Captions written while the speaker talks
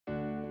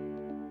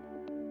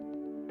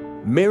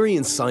Mary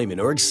and Simon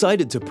are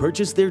excited to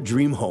purchase their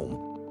dream home.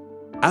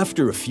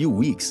 After a few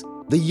weeks,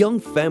 the young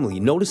family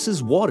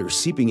notices water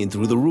seeping in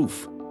through the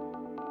roof.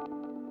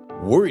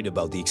 Worried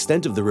about the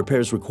extent of the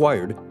repairs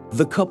required,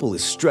 the couple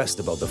is stressed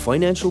about the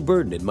financial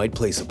burden it might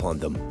place upon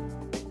them.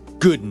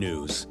 Good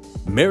news!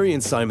 Mary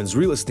and Simon's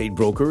real estate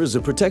broker is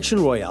a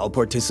Protection Royale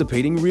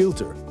participating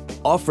realtor.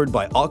 Offered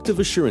by Octave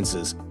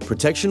Assurances,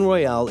 Protection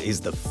Royale is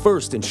the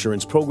first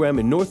insurance program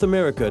in North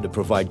America to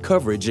provide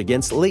coverage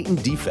against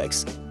latent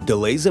defects,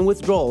 delays and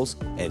withdrawals,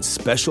 and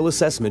special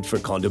assessment for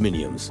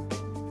condominiums.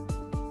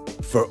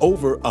 For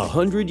over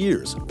 100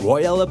 years,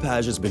 Royal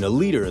LePage has been a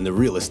leader in the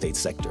real estate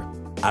sector.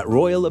 At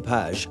Royal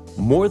LePage,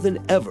 more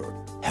than ever,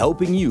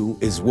 helping you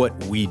is what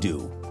we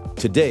do.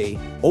 Today,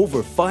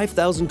 over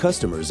 5,000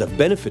 customers have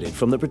benefited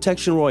from the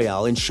Protection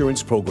Royale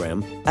insurance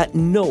program at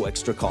no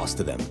extra cost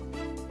to them.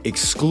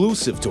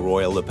 Exclusive to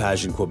Royal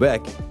LePage in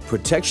Quebec,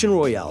 Protection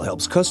Royale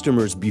helps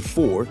customers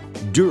before,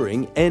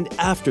 during, and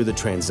after the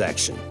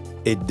transaction.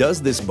 It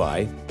does this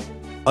by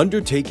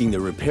undertaking the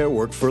repair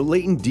work for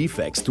latent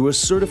defects through a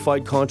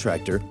certified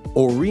contractor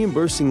or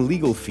reimbursing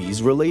legal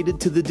fees related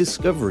to the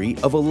discovery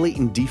of a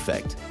latent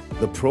defect.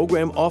 The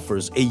program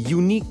offers a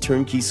unique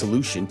turnkey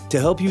solution to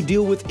help you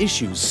deal with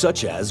issues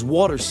such as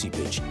water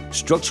seepage,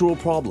 structural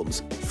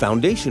problems,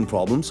 foundation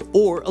problems,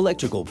 or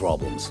electrical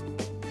problems.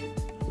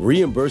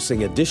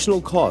 Reimbursing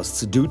additional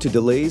costs due to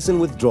delays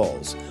and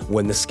withdrawals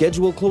when the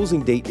scheduled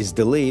closing date is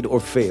delayed or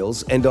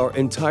fails and are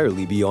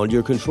entirely beyond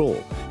your control,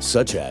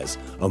 such as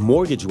a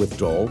mortgage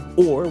withdrawal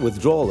or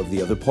withdrawal of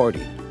the other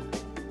party.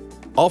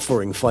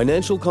 Offering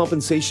financial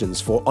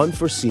compensations for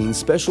unforeseen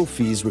special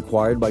fees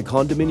required by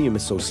condominium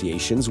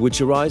associations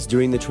which arise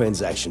during the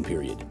transaction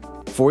period.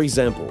 For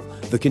example,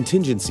 the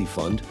contingency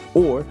fund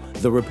or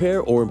the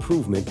repair or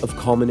improvement of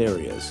common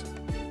areas.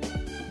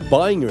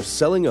 Buying or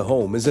selling a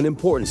home is an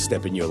important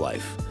step in your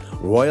life.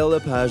 Royal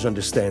LePage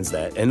understands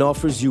that and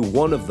offers you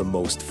one of the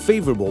most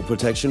favorable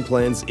protection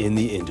plans in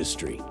the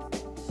industry.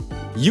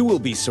 You will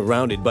be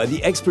surrounded by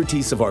the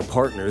expertise of our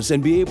partners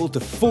and be able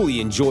to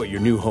fully enjoy your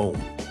new home.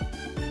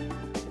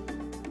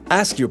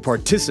 Ask your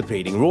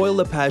participating Royal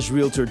LePage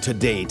realtor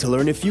today to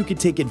learn if you could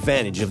take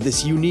advantage of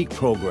this unique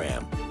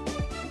program.